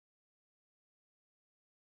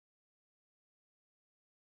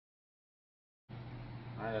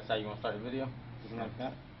Alright, that's how you want to start the video? Something like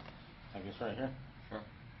that? Like this right here? Sure.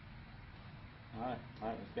 Alright,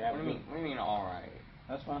 let's get What do you mean, alright?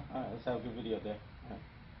 That's fine. Alright, let's have a good video there.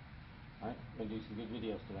 Alright, we're gonna do some good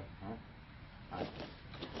videos today. Alright.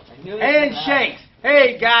 Handshakes!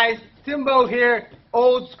 Hey guys, Timbo here,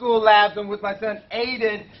 Old School Labs. I'm with my son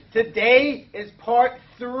Aiden. Today is part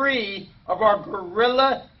 3 of our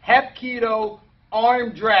Guerrilla Hapkido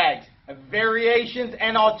arm drags. Variations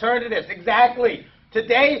and alternatives. Exactly.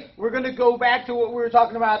 Today we're going to go back to what we were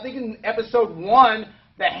talking about, I think in episode 1,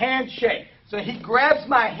 the handshake. So he grabs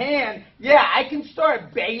my hand. Yeah, I can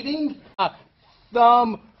start baiting.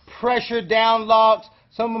 Thumb pressure down locks,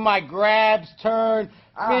 some of my grabs, turn,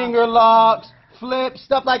 finger locks, flip,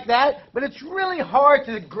 stuff like that. But it's really hard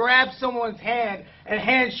to grab someone's hand and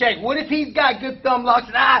handshake. What if he's got good thumb locks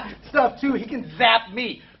and stuff too? He can zap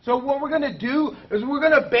me. So what we're going to do is we're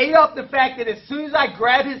going to bait off the fact that as soon as I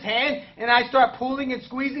grab his hand and I start pulling and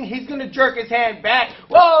squeezing, he's going to jerk his hand back.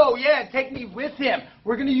 Whoa, yeah, take me with him.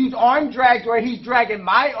 We're going to use arm drags where he's dragging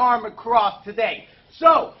my arm across today.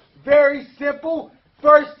 So, very simple.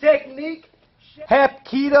 First technique,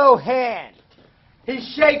 Hapkido hand. He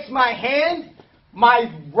shakes my hand.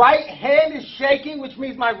 My right hand is shaking, which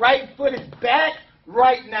means my right foot is back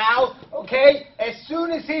right now, okay? As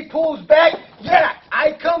soon as he pulls back, yeah,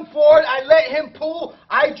 I come forward, I let him pull,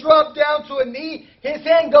 I drop down to a knee, his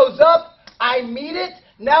hand goes up, I meet it,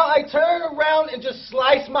 now I turn around and just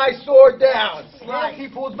slice my sword down. Slice, he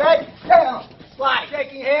pulls back, down, slice.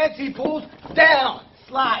 Shaking hands, he pulls, down,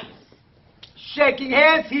 slice. Shaking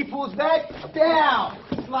hands, he pulls back, down,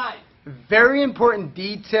 slice. Very important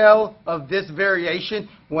detail of this variation,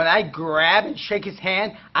 when I grab and shake his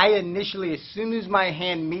hand, I initially, as soon as my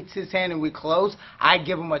hand meets his hand and we close, I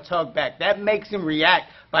give him a tug back. That makes him react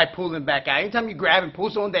by pulling back out. Anytime you grab and pull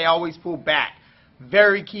someone, they always pull back.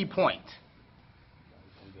 Very key point.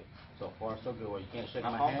 So far, so good. Well, you can't shake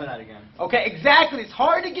my I'll hand. for that again. Okay, exactly. It's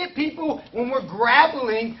hard to get people, when we're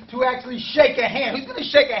grappling, to actually shake a hand. Who's going to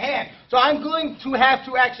shake a hand? So I'm going to have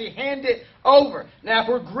to actually hand it over. Now, if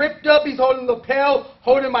we're gripped up, he's holding the lapel,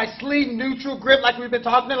 holding my sleeve, neutral grip like we've been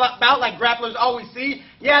talking about, like grapplers always see.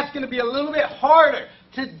 Yeah, it's going to be a little bit harder.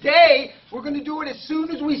 Today, we're going to do it as soon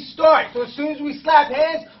as we start. So as soon as we slap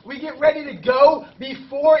hands, we get ready to go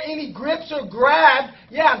before any grips or grabs.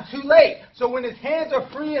 Yeah, I'm too late. So when his hands are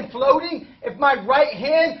free and floating, if my right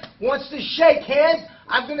hand wants to shake hands,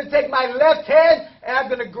 I'm going to take my left hand and I'm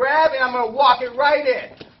going to grab and I'm going to walk it right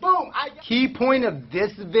in. Boom! Key point of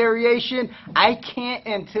this variation, I can't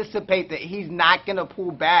anticipate that he's not going to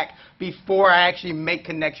pull back before I actually make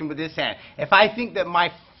connection with his hand. If I think that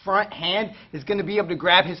my front hand is going to be able to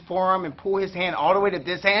grab his forearm and pull his hand all the way to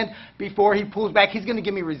this hand before he pulls back, he's going to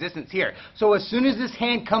give me resistance here. So as soon as this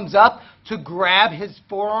hand comes up to grab his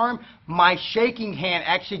forearm, my shaking hand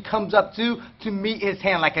actually comes up to meet his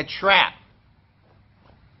hand like a trap.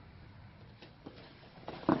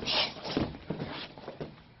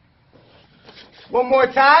 One more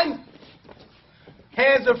time.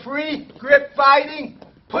 Hands are free, grip fighting,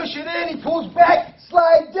 push it in, he pulls back,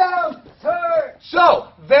 slide down, turn. So,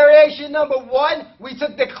 variation number 1, we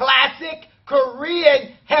took the classic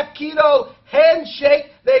Korean Hapkido handshake.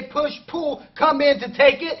 They push, pull, come in to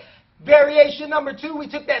take it. Variation number 2, we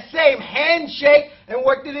took that same handshake and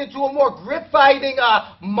worked it into a more grip fighting,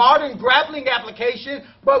 modern grappling application.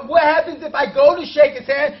 But what happens if I go to shake his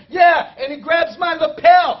hand? Yeah, and he grabs my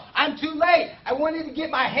lapel. I'm too late. I wanted to get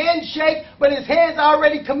my handshake, but his hand's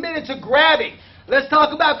already committed to grabbing. Let's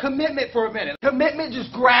talk about commitment for a minute. Commitment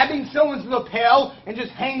just grabbing someone's lapel and just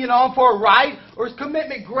hanging on for a ride? Or is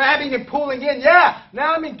commitment grabbing and pulling in? Yeah,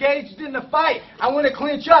 now I'm engaged in the fight. I want to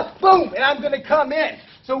clinch up, boom, and I'm going to come in.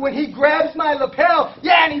 So when he grabs my lapel,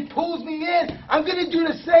 yeah, and he pulls me in, I'm going to do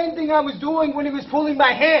the same thing I was doing when he was pulling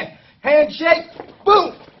my hand. Handshake,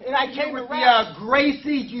 boom, and I came with the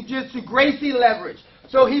Gracie Jiu-Jitsu, Gracie leverage.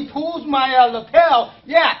 So he pulls my lapel.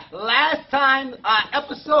 Yeah, last time,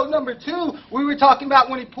 episode number 2, we were talking about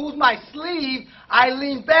when he pulls my sleeve, I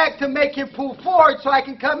lean back to make him pull forward so I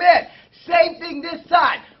can come in. Same thing this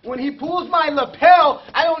time. When he pulls my lapel,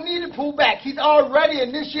 I don't need to pull back. He's already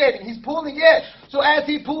initiating. He's pulling in. So as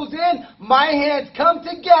he pulls in, my hands come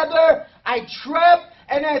together. I trap,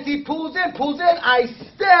 and as he pulls in, I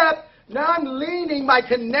step. Now I'm leaning. My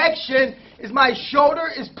connection is my shoulder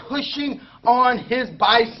is pushing on his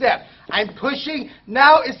bicep. I'm pushing.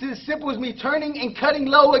 Now it's as simple as me turning and cutting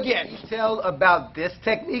low again. Detail about this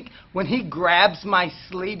technique, when he grabs my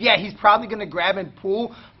sleeve, yeah, he's probably going to grab and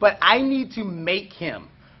pull, but I need to make him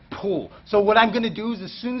pull. So what I'm going to do is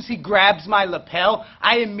as soon as he grabs my lapel,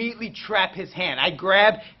 I immediately trap his hand. I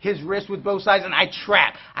grab his wrist with both sides and I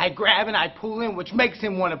trap. I grab and I pull in, which makes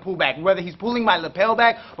him want to pull back. Whether he's pulling my lapel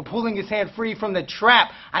back or pulling his hand free from the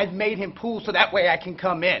trap, I've made him pull so that way I can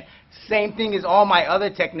come in. Same thing as all my other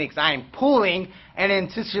techniques. I am pulling and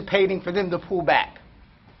anticipating for them to pull back.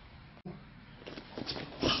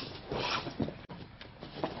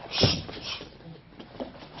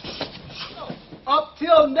 Up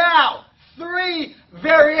till now, 3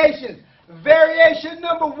 variations. Variation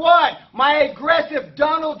number 1, my aggressive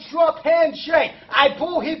Donald Trump handshake. I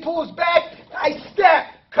pull, he pulls back, I step,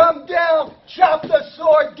 come down, chop the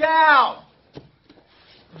sword down.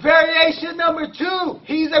 Variation number 2,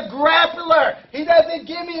 he's a grappler. He doesn't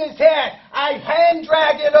give me his hand. I hand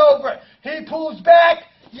drag it over. He pulls back,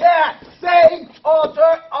 yeah, same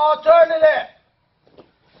alternative.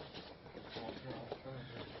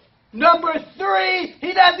 Number 3,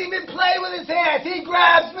 he doesn't even play with his hands. He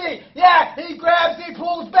grabs me. Yeah, he grabs, he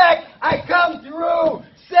pulls back. I come through.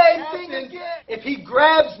 Same thing again. If he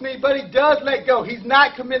grabs me, but he does let go, he's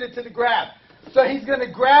not committed to the grab. So he's going to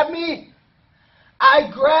grab me. I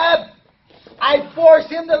grab. I force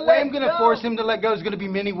him to let go. I'm going to force him to let go. There's going to be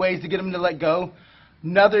many ways to get him to let go.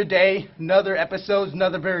 Another day, another episodes,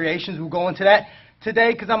 another variations. We'll go into that.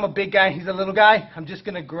 Today, because I'm a big guy, he's a little guy, I'm just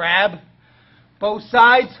going to grab both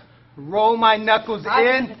sides. Roll my knuckles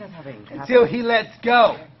in until he lets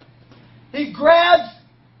go. He grabs,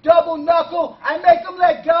 double knuckle, I make him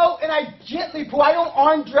let go, and I gently pull. I don't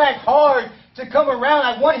arm drag hard to come around.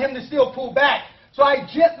 I want him to still pull back. So I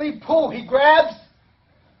gently pull. He grabs,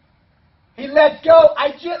 he lets go,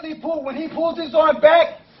 I gently pull. When he pulls his arm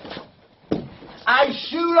back, I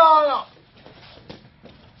shoot on him.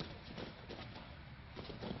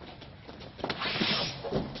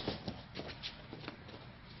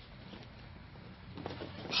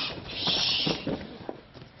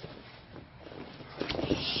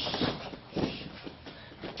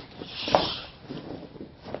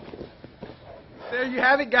 There you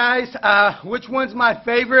have it, guys. Which one's my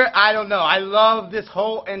favorite? I don't know. I love this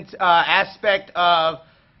whole aspect of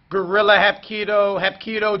Guerrilla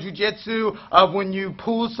Hapkido, Jiu-Jitsu, of when you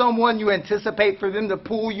pull someone, you anticipate for them to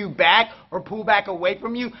pull you back or pull back away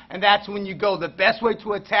from you, and that's when you go. The best way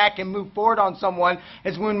to attack and move forward on someone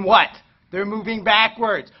is when what? They're moving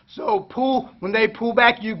backwards. So pull, when they pull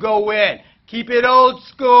back, you go in. Keep it old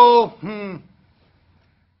school.